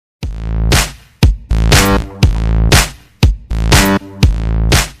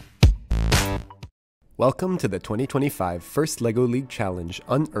Welcome to the 2025 First LEGO League Challenge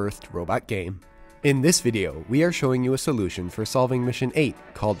Unearthed Robot Game. In this video, we are showing you a solution for solving Mission 8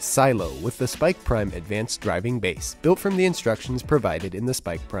 called Silo with the Spike Prime Advanced Driving Base, built from the instructions provided in the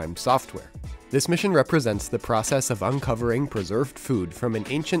Spike Prime software. This mission represents the process of uncovering preserved food from an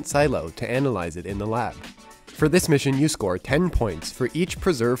ancient silo to analyze it in the lab. For this mission, you score 10 points for each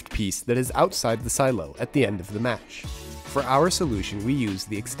preserved piece that is outside the silo at the end of the match. For our solution, we use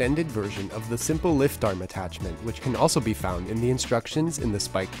the extended version of the simple lift arm attachment, which can also be found in the instructions in the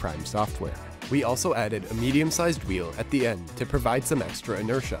Spike Prime software. We also added a medium-sized wheel at the end to provide some extra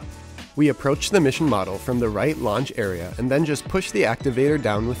inertia. We approach the mission model from the right launch area and then just push the activator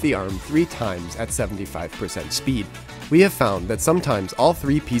down with the arm 3 times at 75% speed. We have found that sometimes all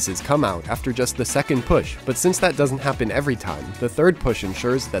 3 pieces come out after just the second push, but since that doesn't happen every time, the third push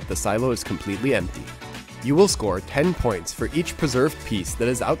ensures that the silo is completely empty. You will score 10 points for each preserved piece that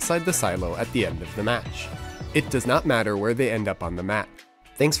is outside the silo at the end of the match. It does not matter where they end up on the map.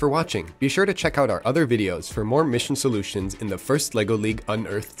 Thanks for watching. Be sure to check out our other videos for more mission solutions in the First LEGO League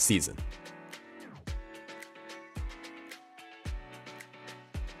Unearthed season.